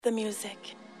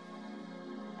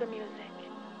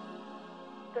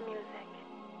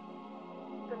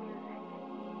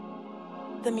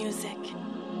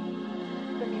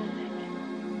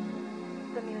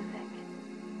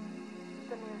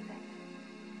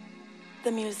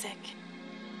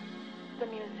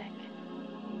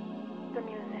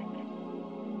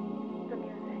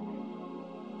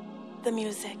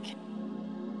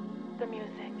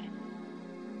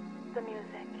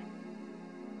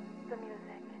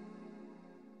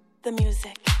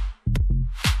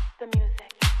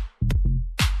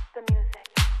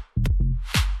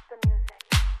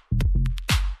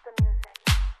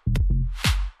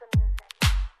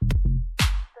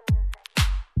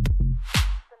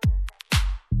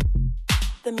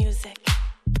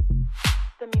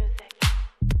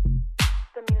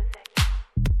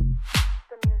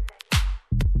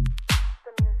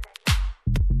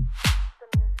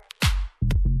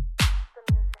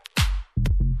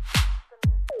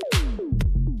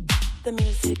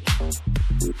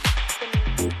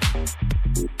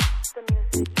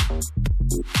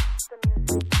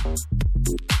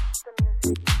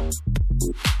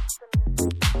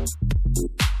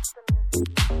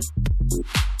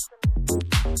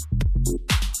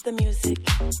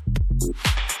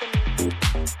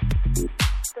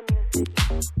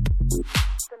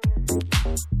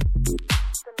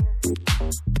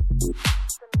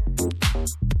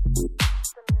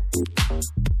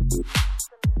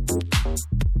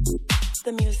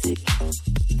The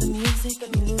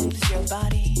music moves your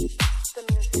body.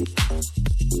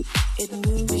 It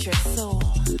moves your soul.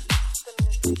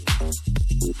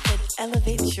 It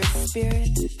elevates your spirit.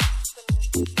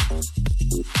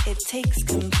 It takes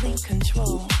complete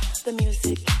control. The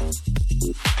music.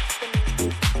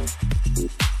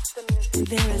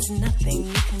 There is nothing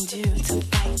you can do to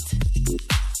fight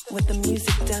what the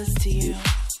music does to you.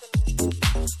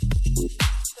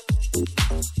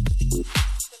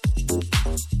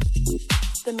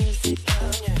 The music.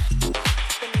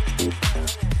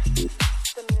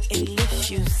 It lifts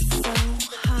you so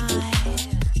high.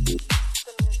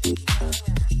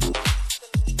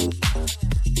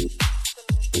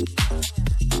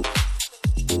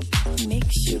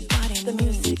 Makes your body the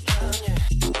music.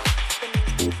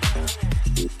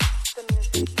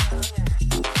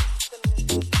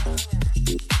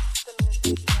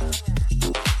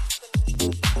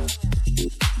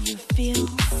 You feel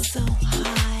so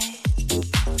high.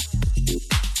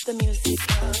 The music.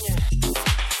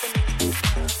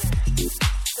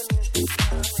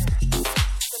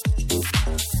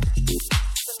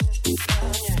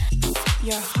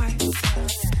 Your heart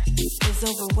is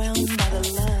overwhelmed by the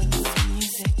love of the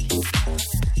music.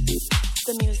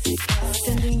 The music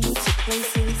sending you to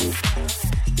places.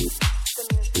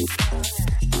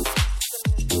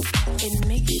 It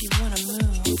makes you want to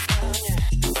move.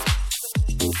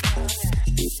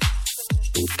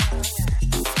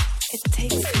 It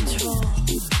takes control.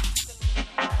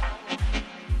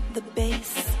 The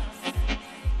bass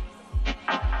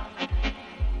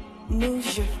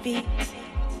moves your feet.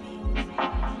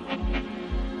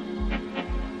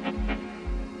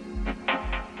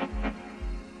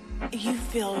 You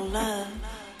feel love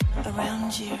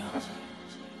around you.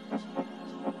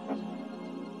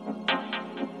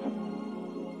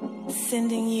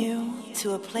 Sending you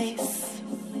to a place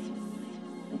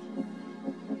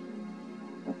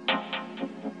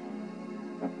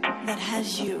that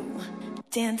has you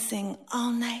dancing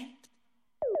all night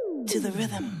to the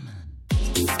rhythm, to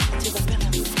the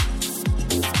rhythm,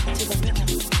 to the rhythm,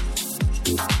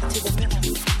 to the rhythm,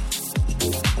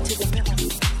 to the rhythm, to the rhythm, to the rhythm,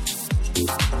 to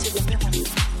the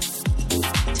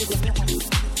rhythm,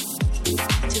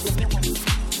 to the rhythm, to the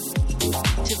rhythm,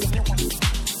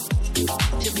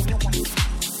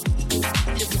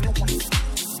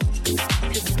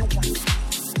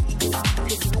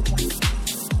 to the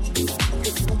rhythm, to the rhythm.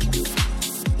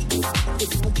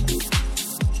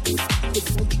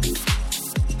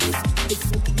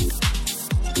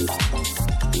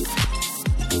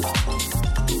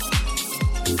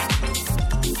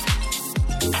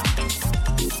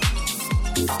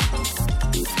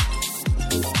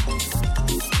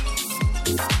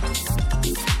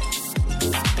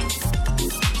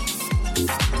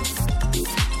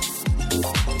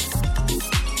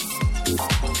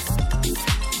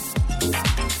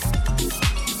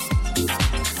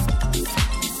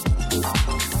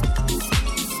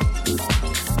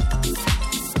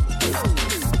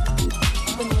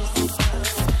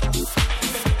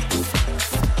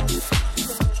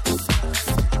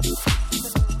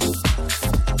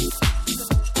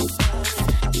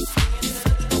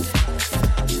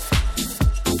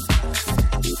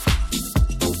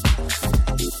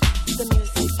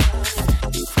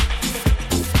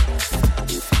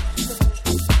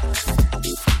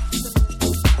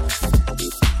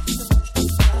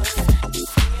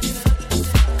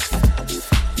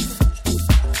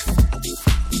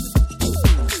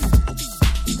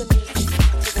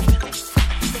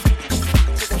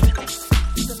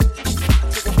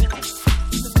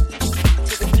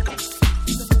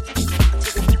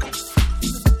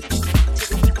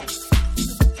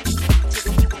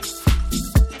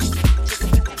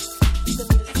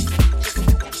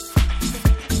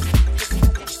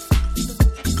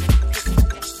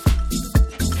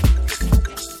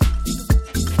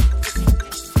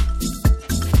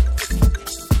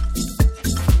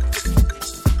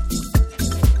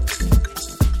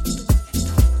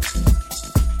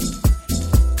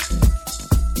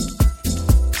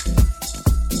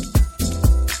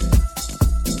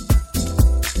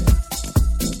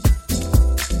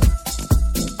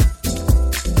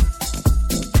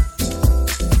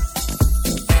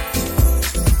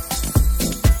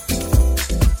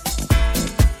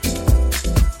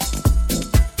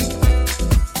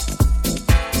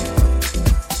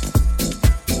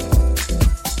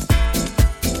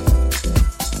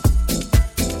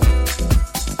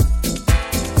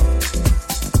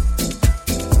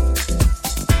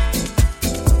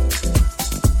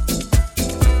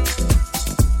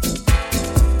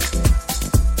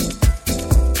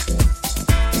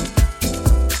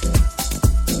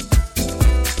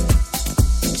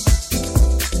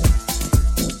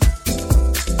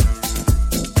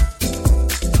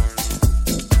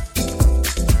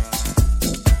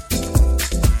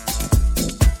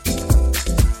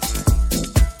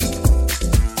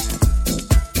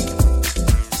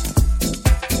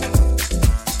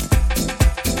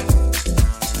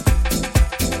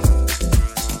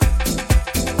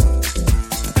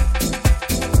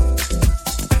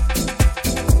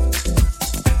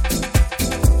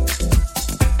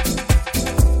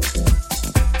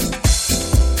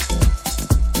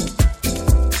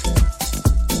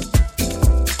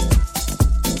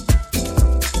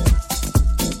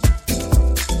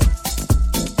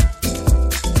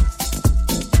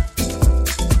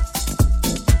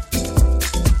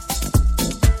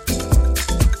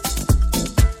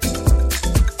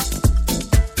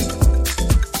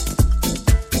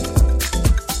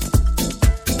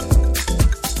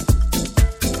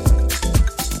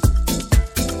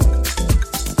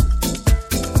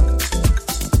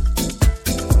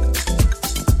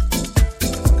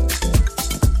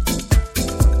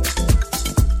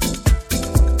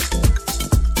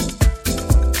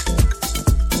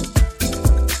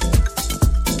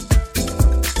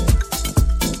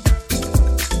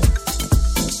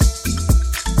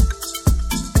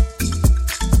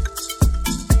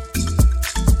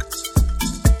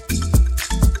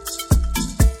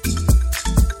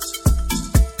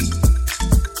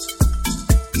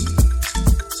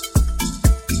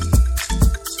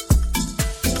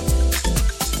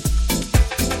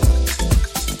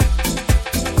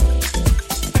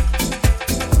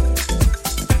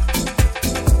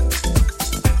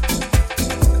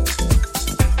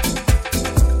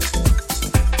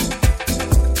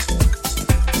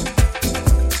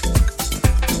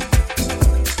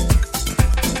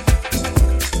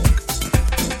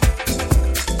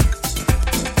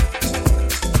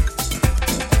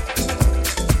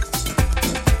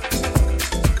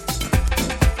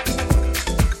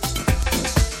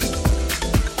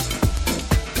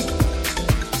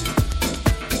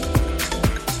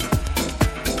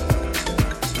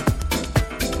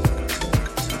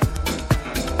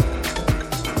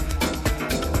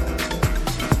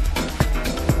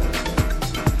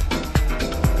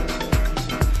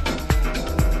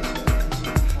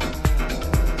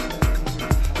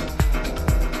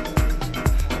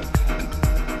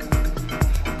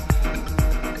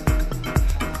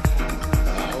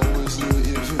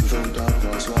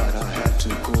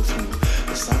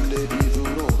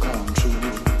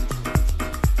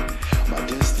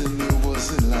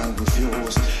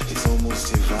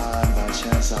 fine, by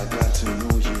chance I got to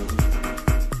know you.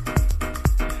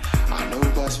 I know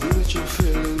by spirit you're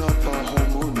feeling up, by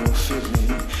hormone you're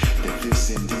feeling that this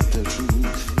indeed the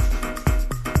truth.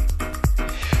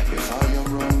 If I am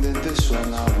wrong, then this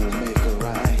one I will make it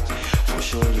right. For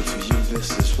surely to you this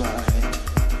is right.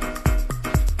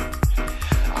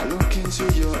 I look into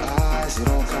your eyes, it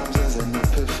all comes as an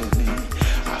epiphany.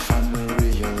 I finally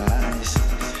realize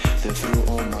that through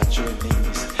all my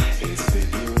journeys, it's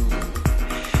with you.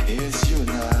 It's you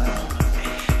now,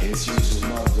 it's you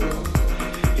tomorrow,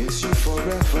 it's you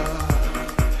forever,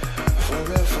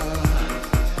 forever,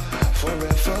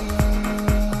 forever,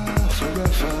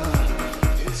 forever.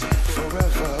 It's you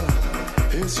forever,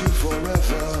 it's you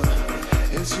forever,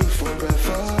 it's you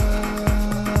forever,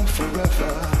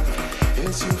 forever.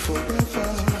 It's you forever,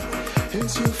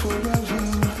 it's you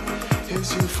forever,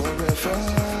 it's you forever,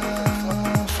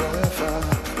 forever.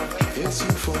 It's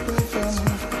you forever,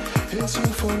 it's you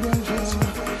forever,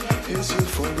 it's you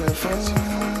forever,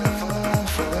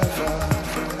 forever.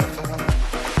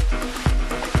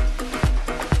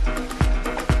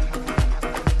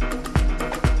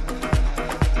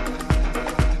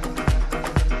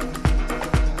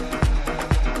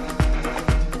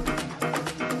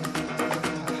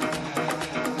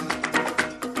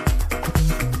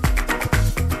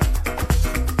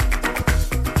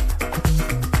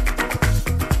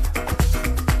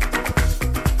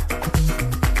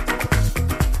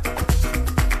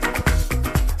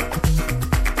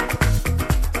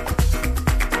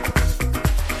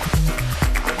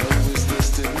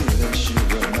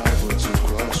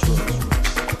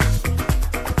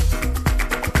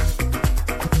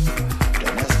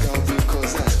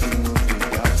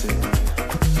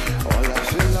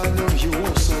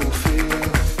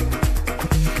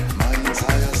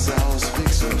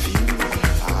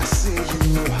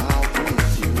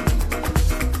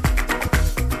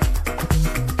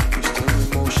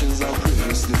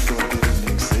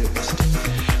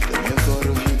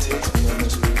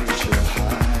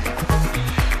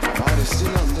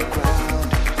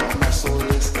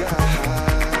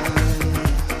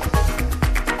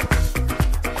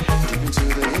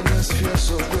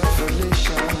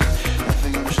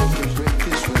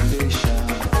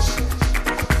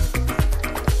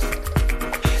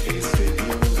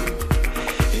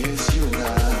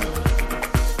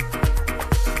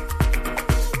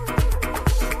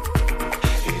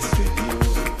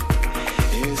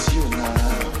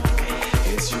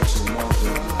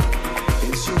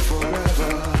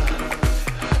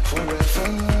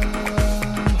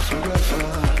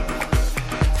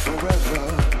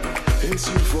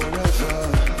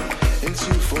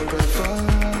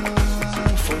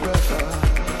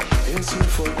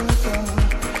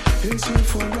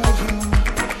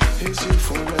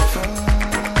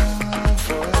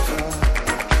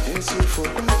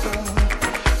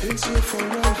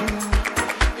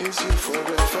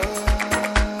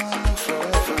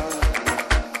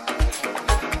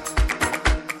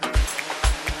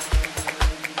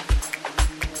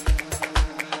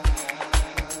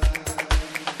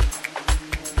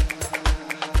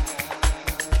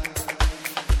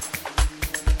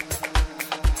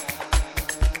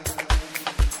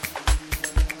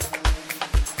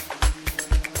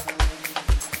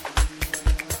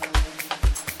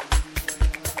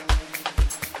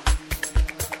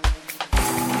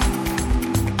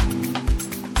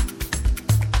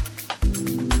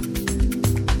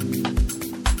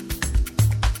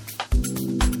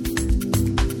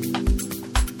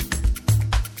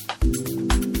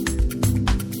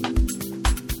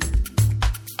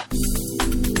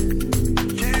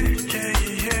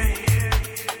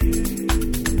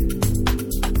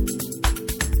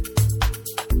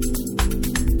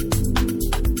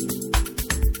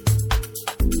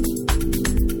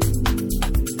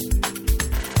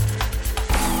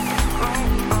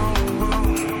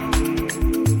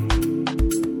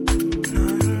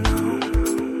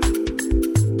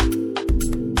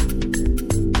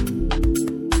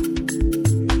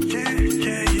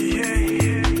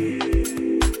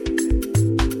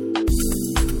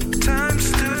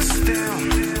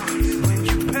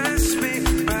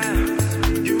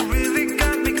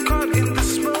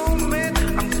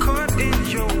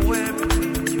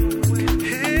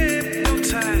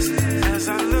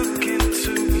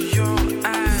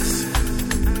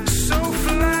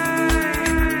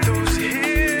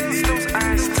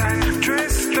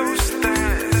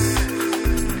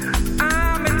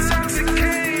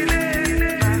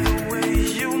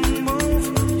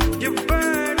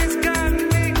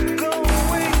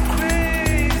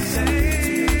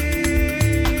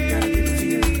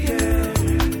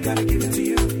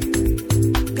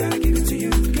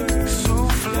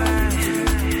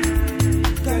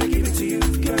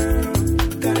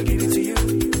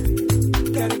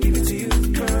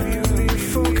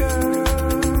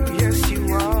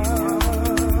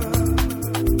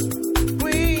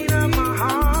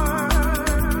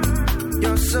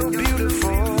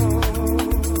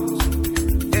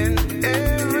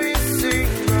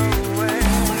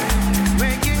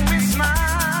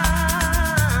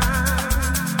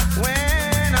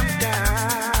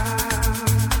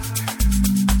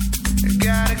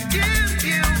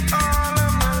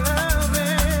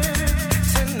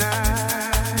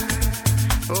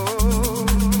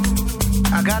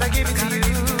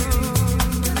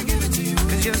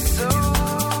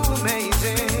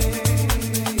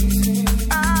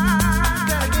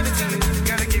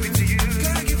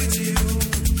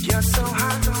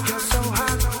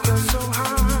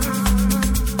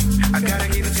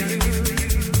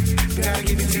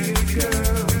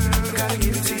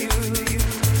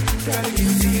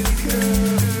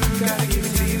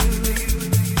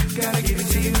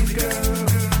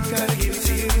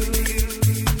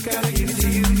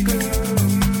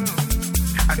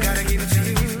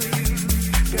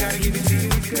 Gotta give it to you,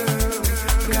 girl.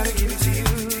 Gotta give it to you.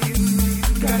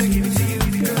 Gotta give it to you,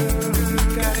 girl.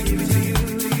 Gotta give it to you.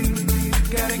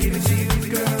 Gotta give it to you,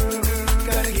 girl.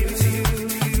 Gotta give it to you.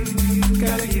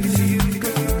 Gotta give it to you,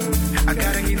 girl. I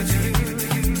gotta give it to you.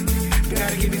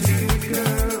 Gotta give it to you,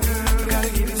 girl. Gotta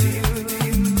give it to you.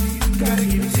 Gotta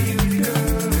give it to you, girl.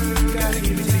 Gotta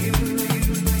give it to you.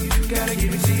 Gotta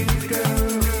give it to you, girl.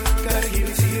 Gotta give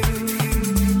it to you.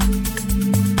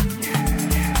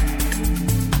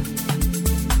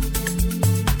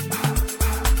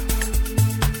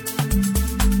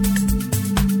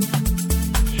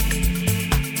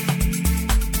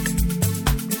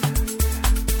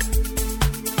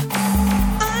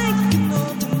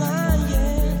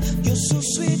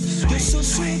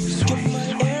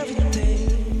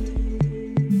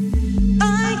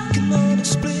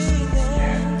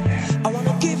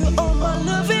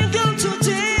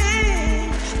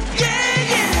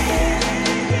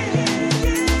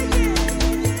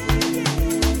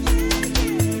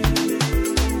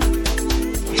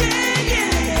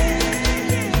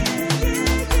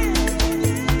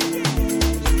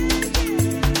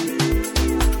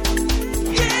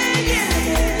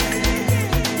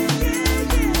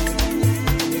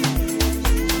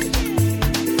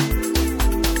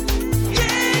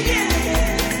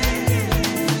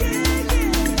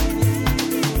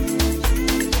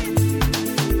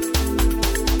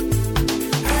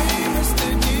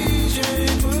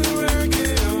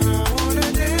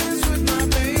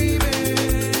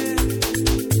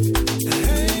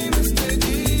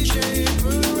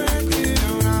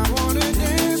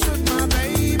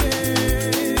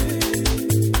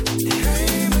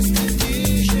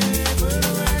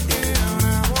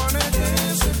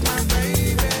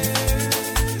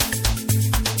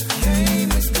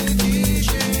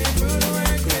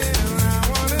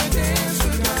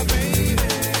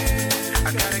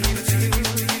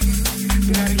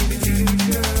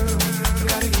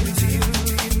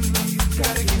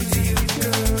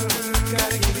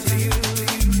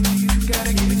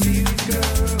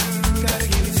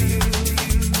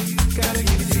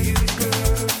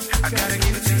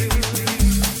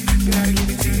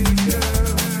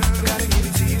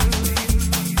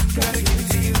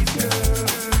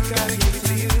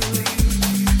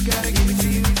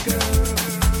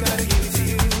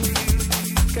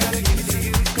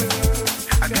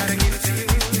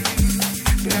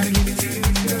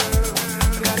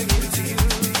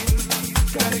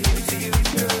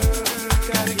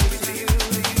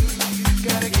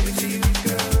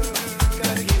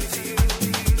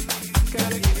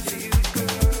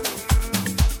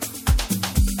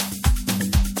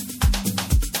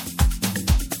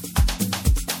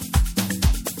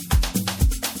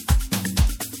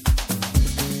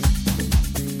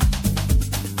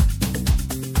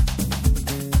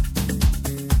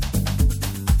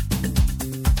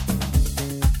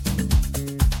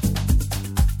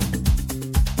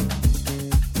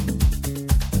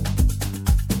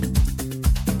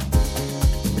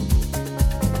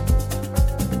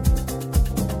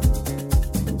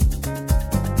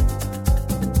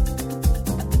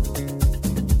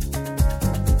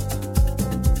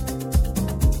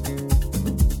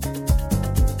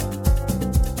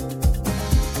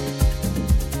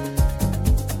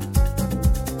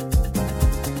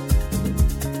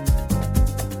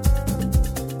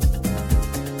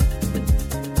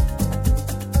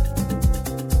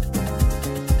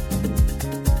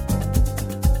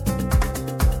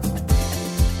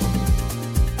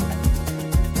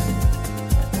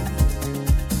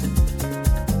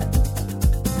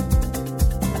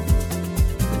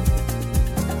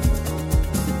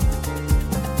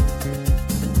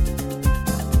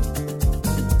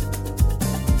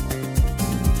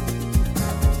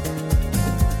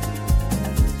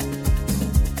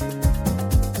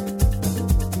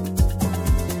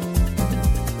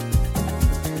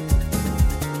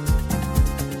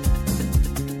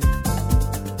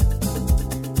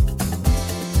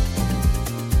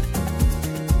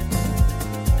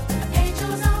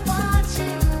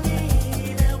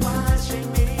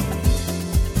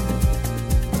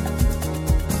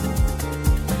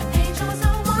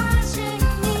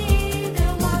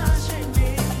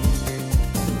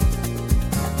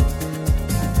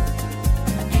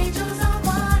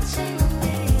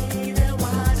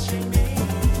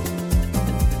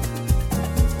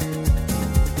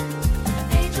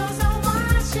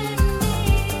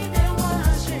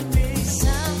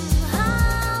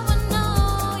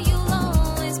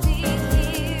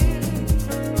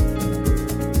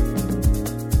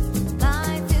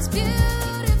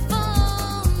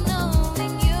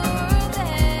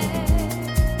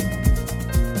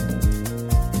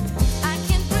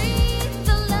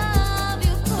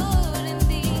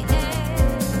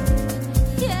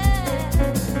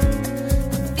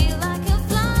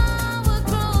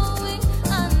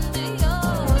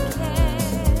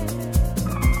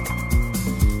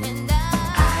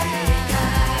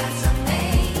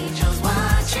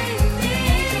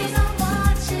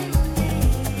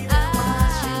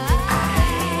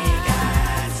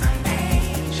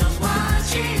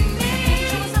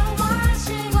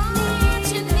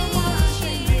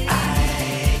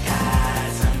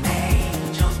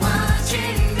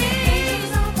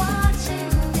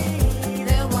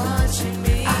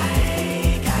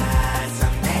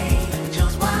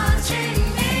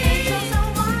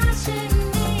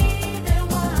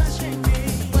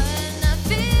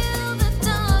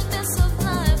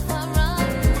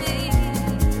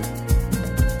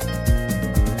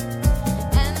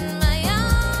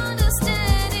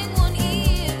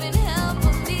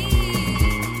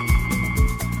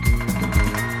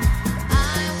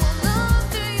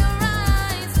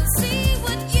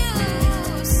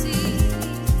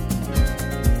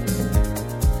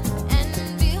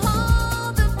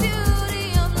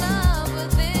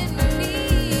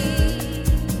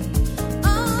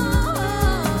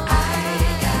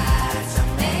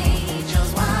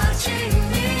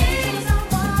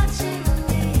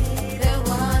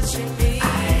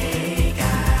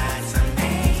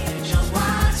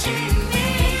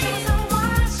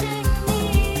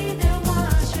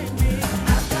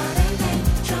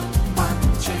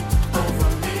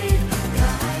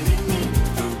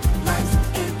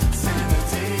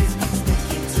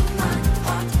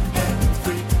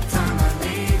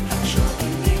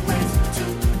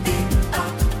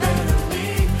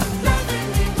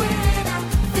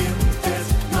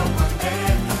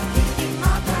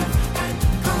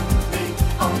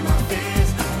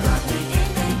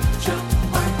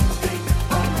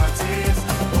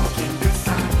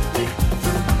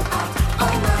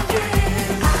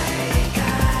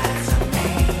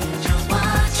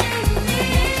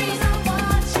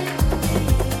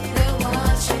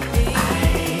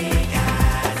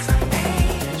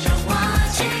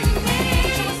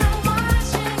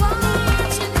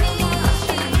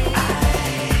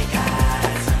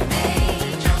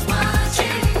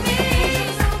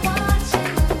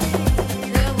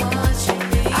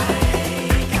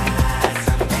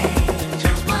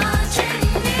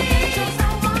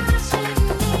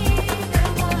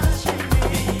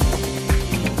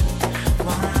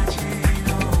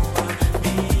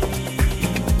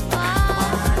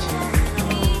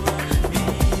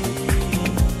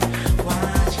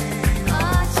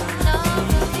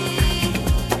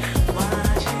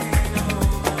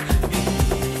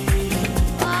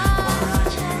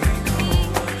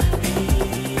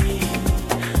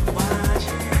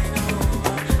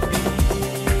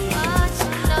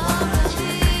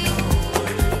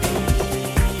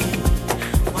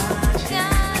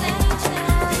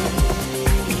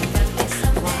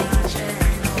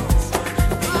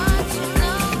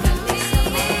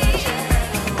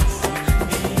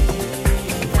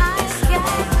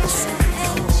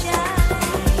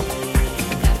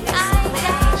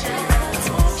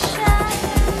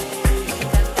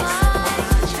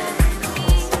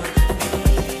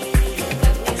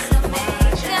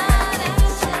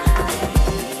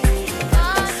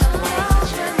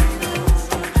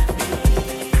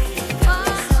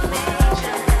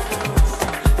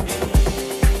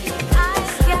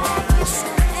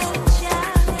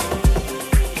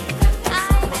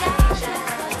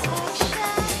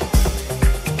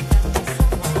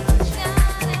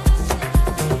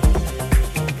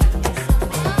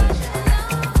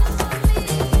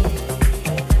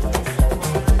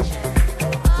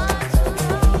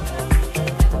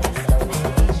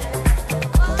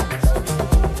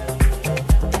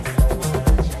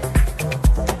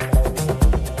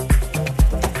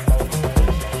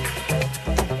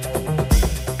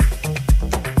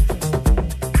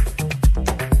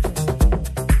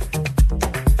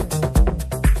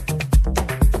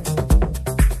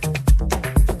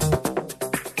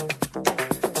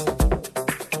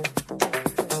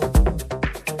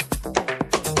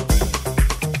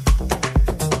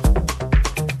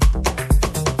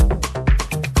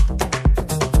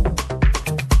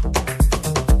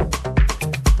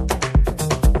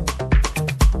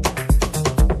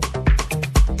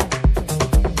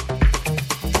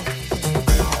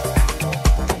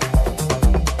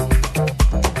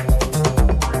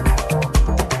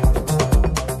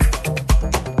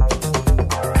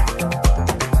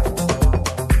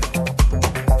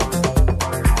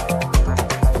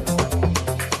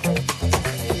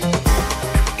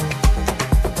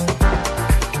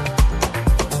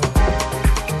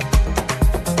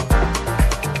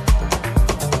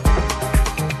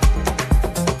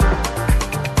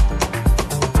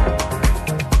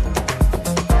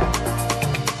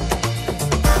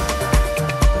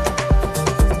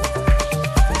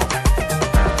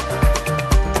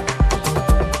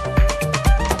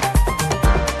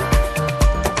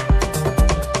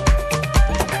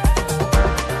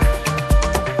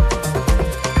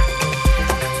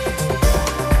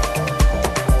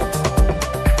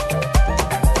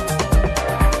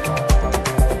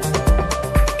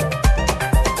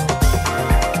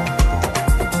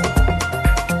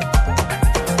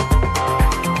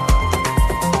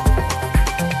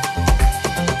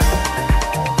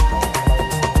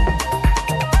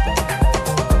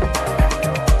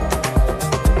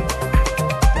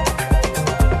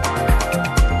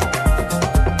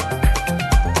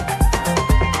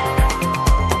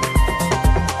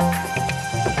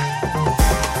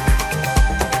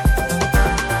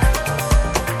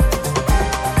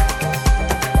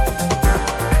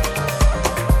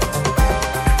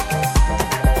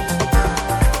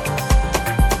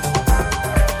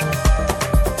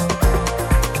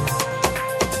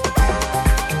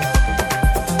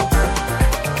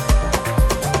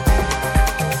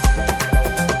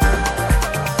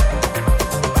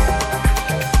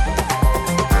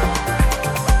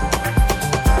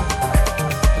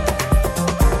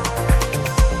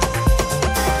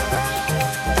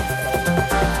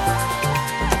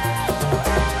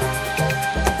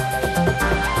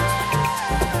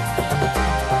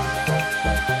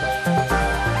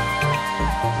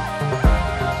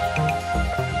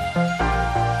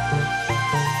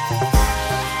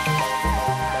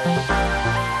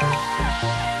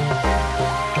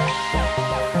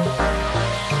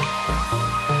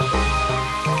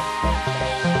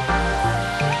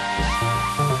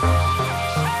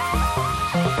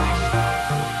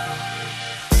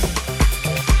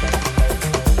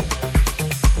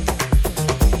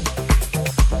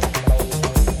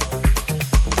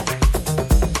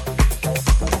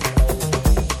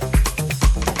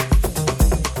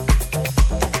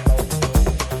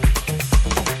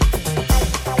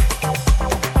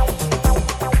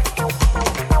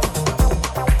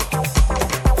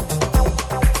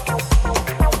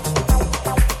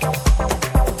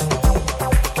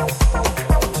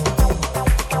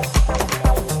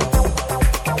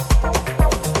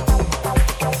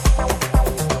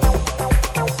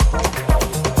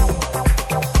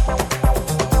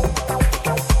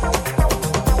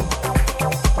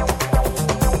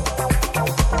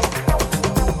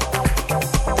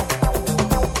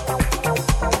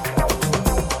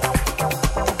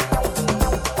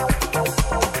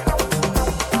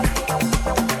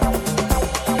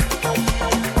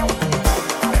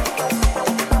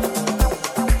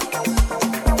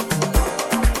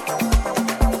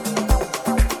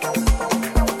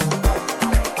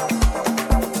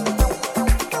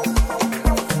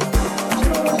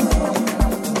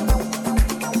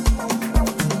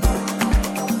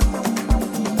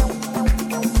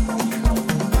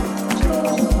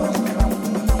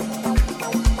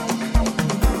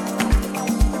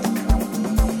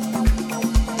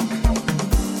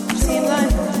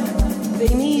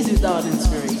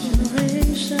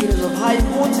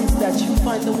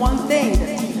 one thing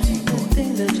that keeps you going.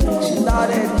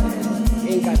 Started,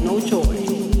 ain't got no choice.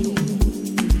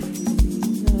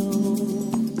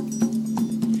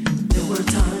 There were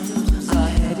times I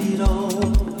had it all,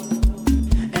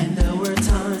 and there were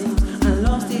times I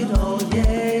lost it all,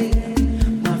 yeah.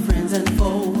 My friends and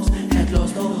foes had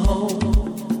lost all hope,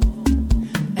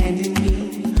 and in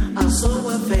me I saw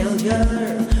a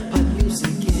failure, but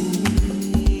music in me.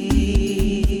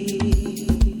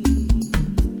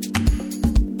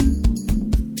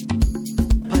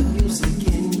 But music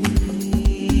in me.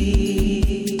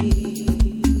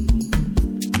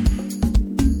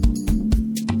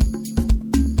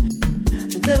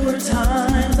 There were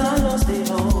times I lost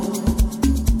it all,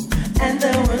 and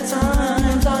there were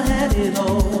times I had it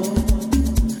all.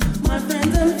 My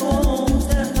friends and foes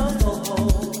have lost all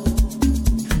hope,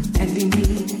 and in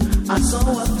me I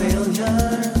saw a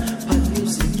failure, but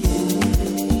music in me.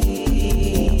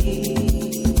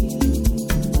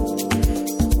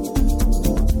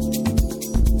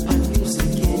 But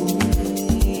music in me.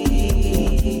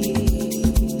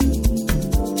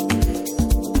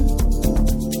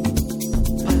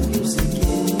 But music in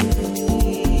me.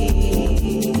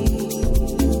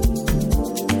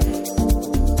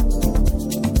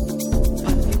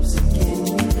 But music in me.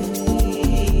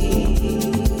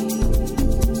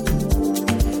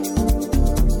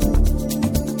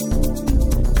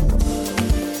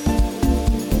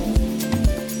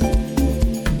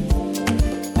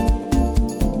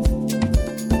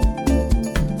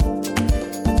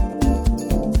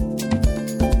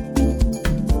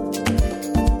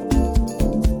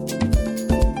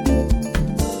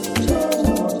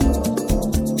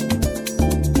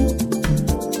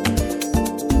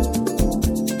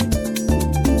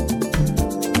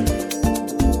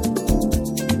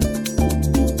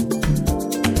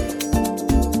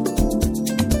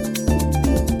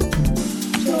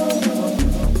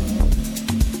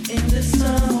 In this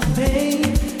time of pain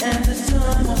and this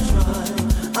time of trial,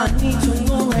 I need to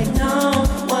know right now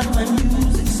what my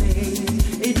music says.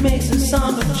 It makes a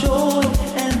sound of joy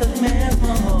and that melts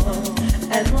my heart.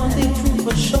 And one thing true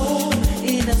for sure,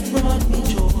 it has brought me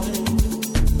joy.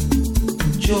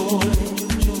 Joy,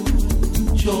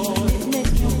 joy, it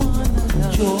makes me wanna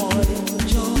love. Joy,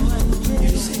 joy,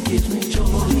 music gives me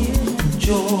joy.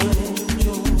 Joy,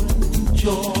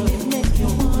 joy, it makes me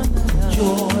wanna love.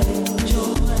 Joy,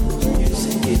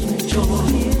 music gives me joy.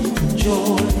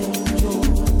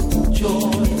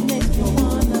 Joy, it makes me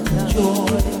wanna love.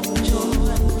 Joy,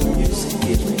 music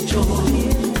gives me joy.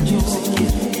 Music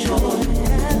gives me joy.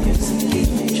 Music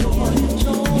gives me joy.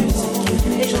 Music gives me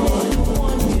joy.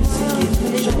 Music gives me joy.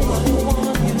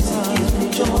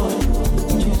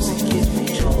 Music gives me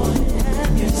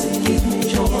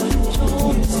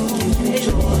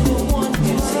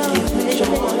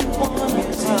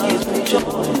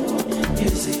joy.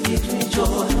 Music gives me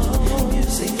joy.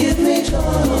 Music gives me joy.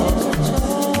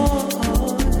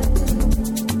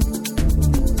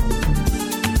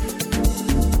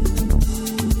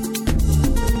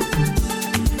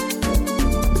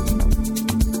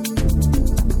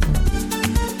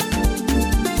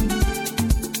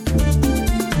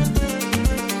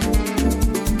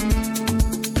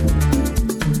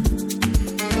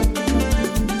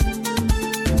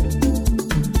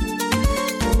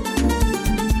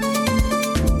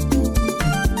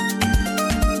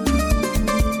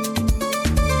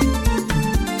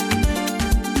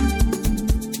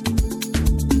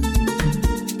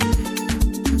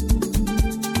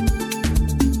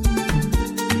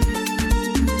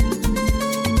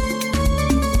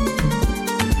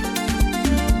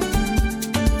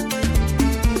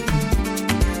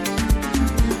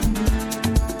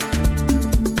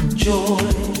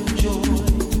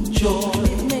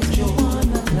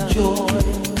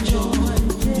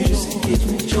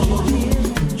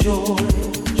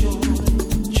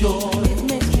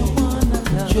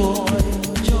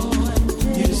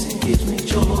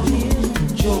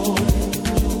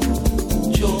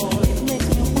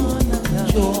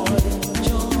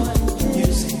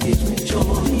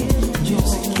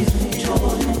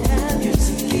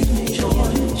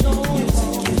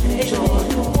 Music gives me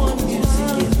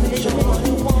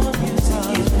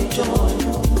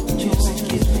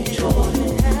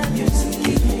joy.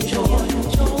 Music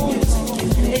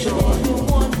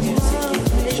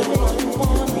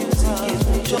gives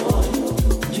me joy.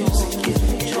 Music gives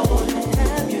me joy.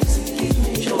 Music gives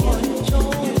me joy.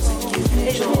 Music gives me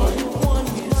joy.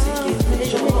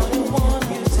 Joy.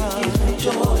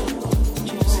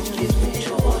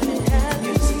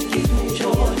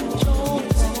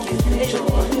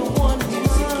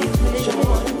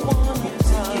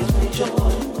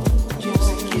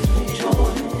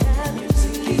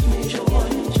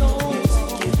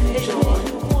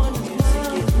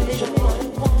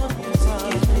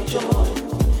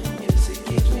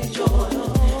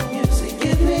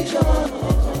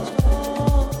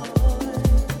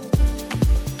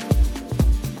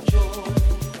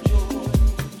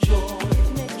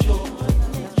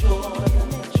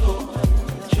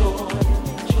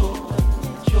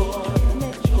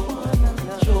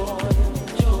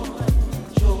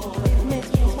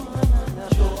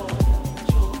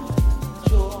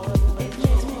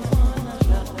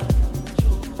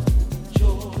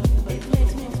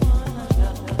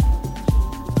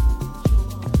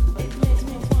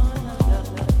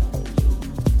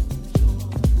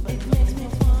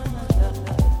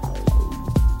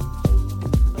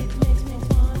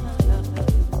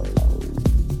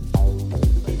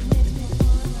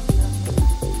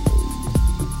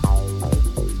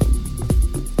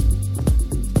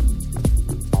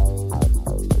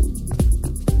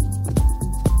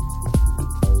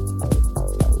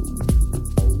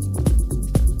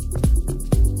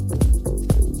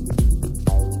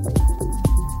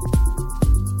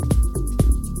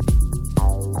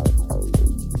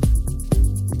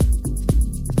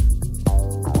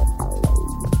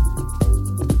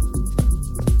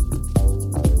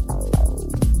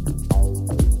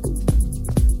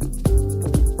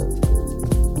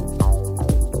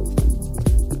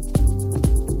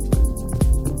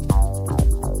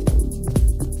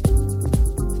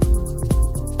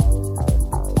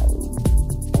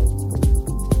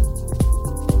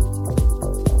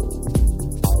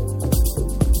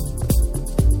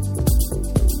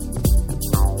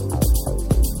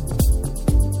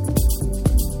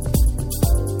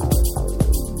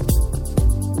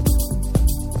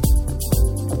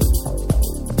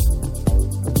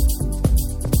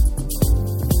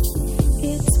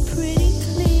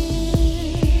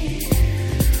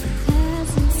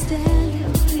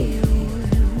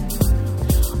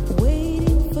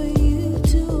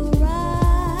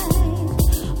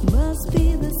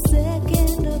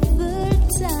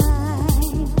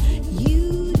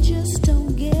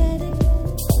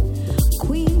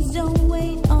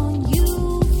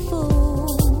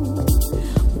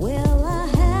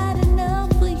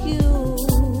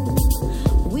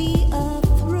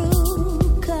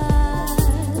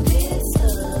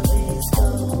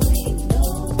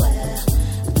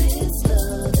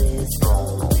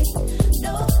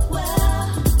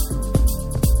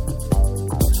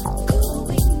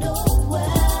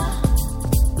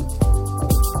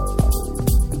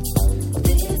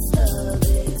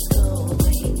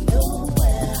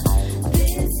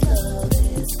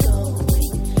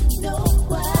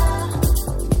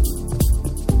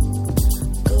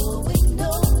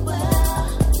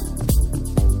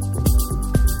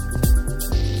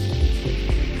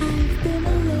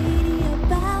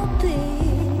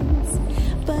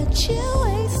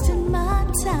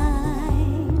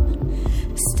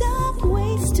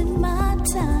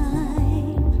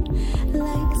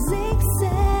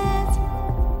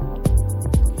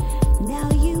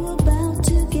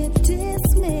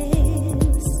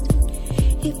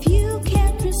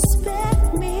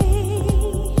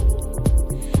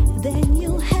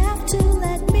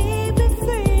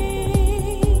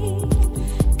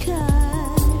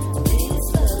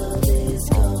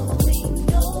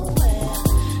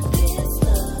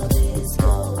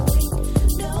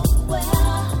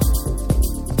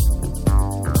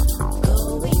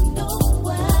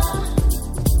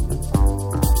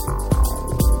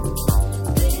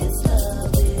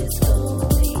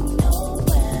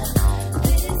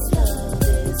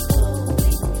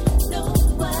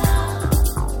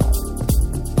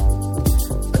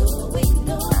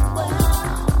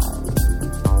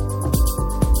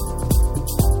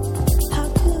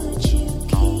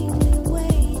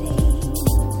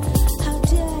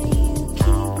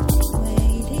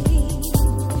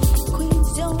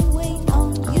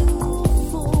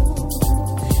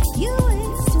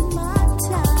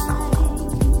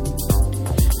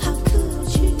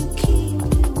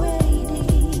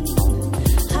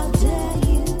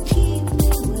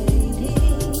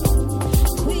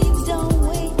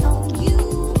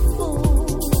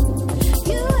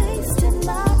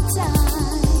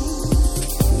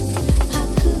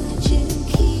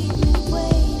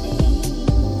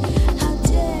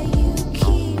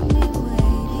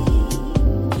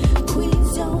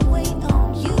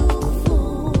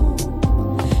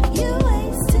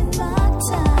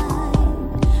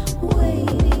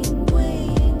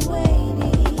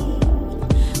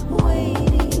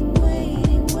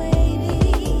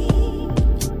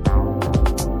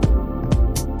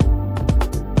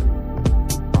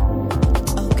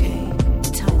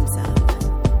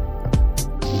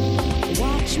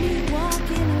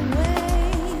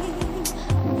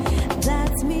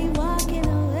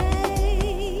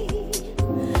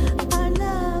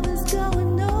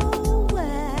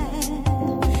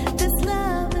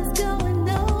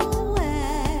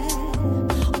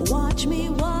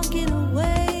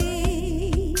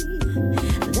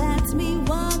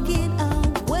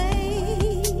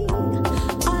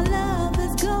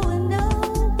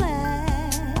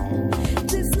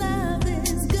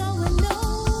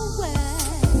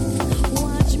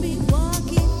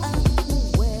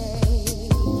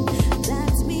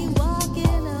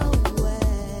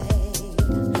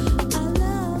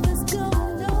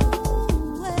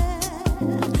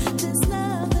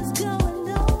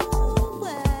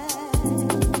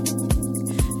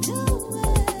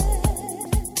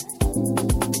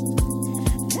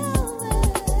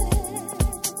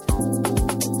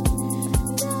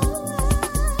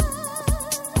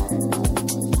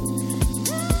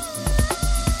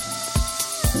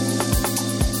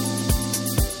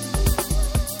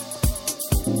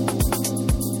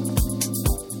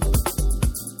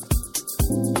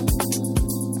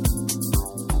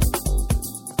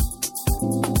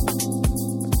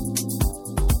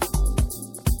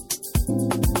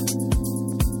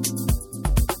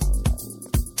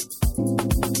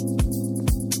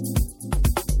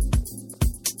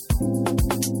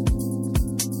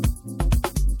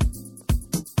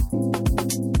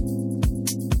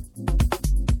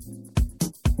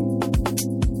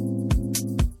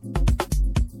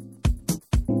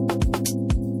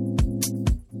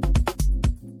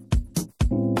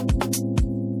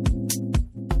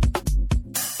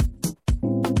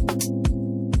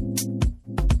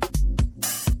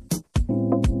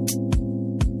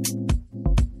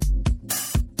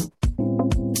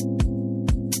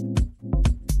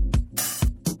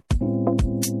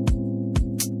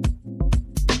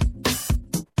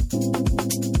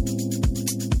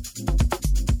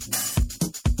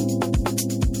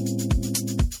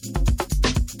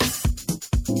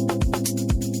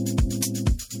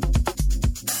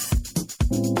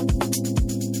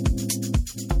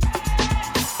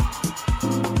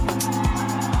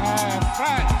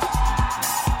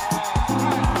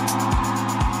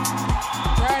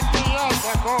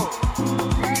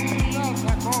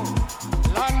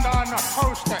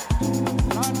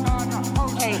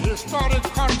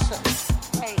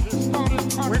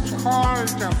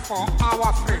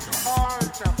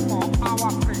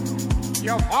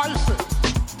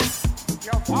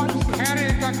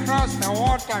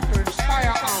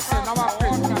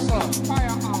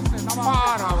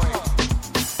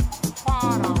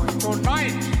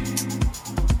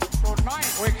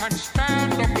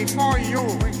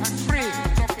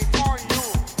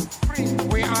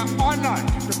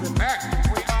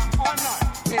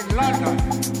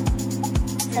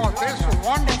 for this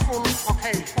wonderful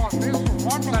occasion, for this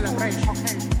wonderful celebration.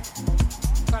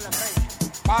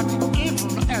 But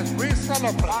even as we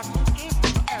celebrate,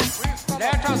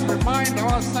 let us remind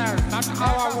ourselves that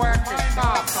our work is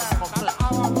far from complete.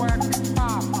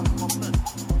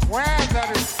 Where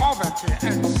there is poverty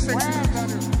and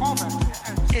sickness,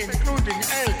 including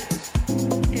AIDS,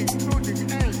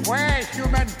 where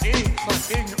human beings are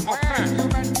being oppressed,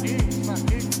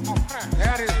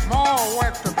 there is more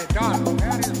work to be done.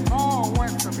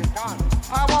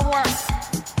 Our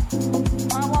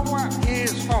work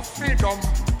is for freedom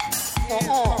for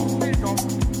all.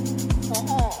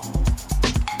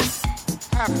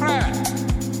 A friend,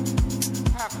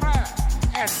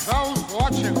 and those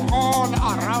watching all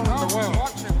around the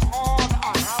world,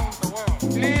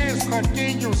 please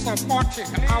continue supporting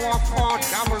our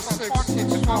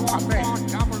 46664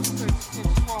 campaign.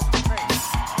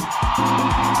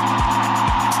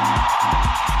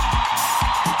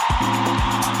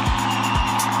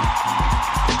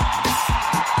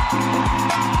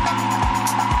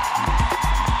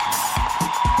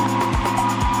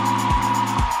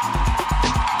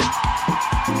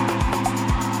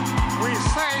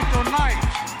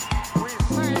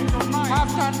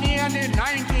 Nearly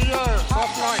 90 years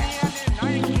of life.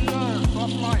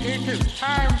 It is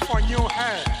time for new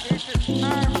hands. To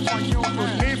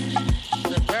lift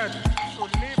the burden.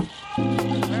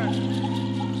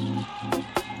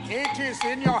 It is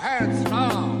in your hands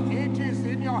now.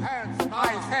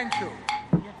 I thank you.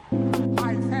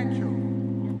 I thank you.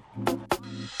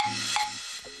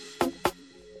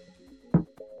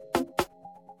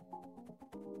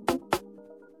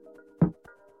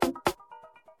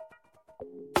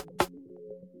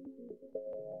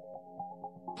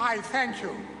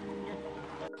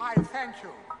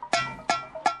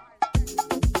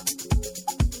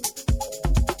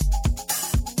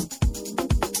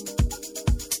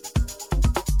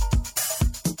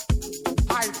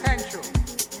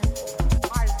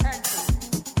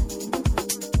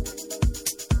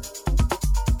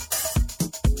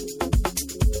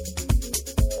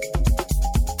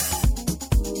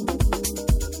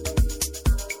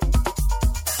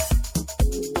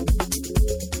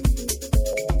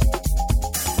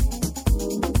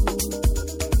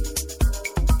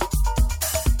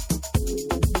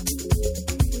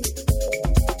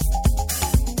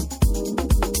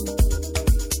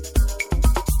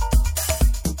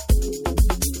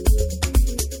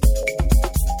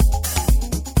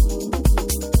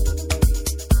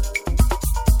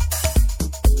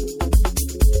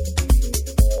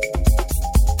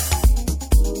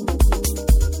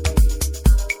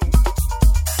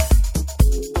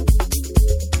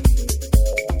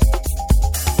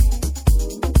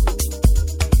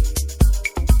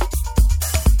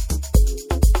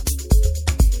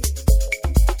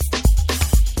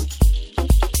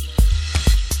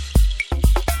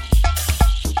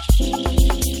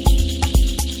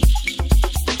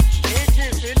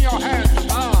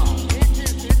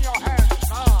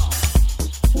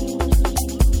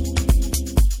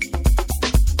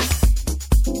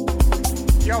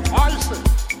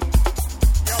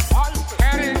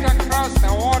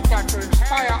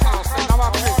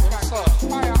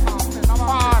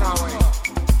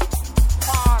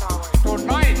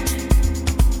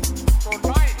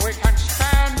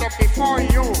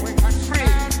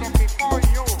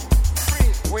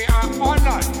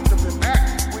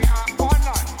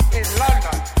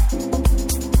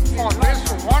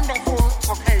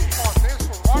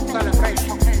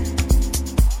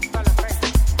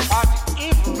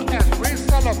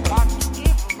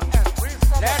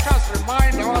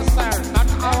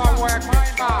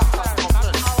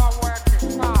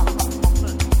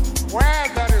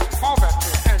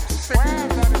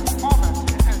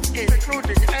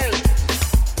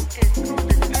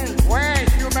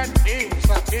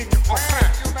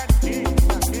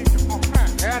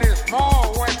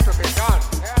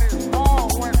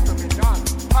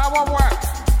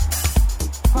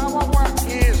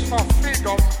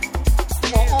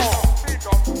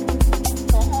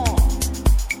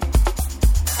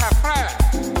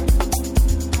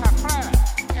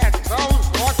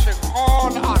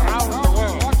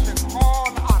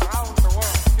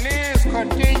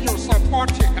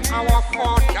 Our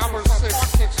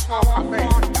 46664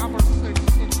 campaign.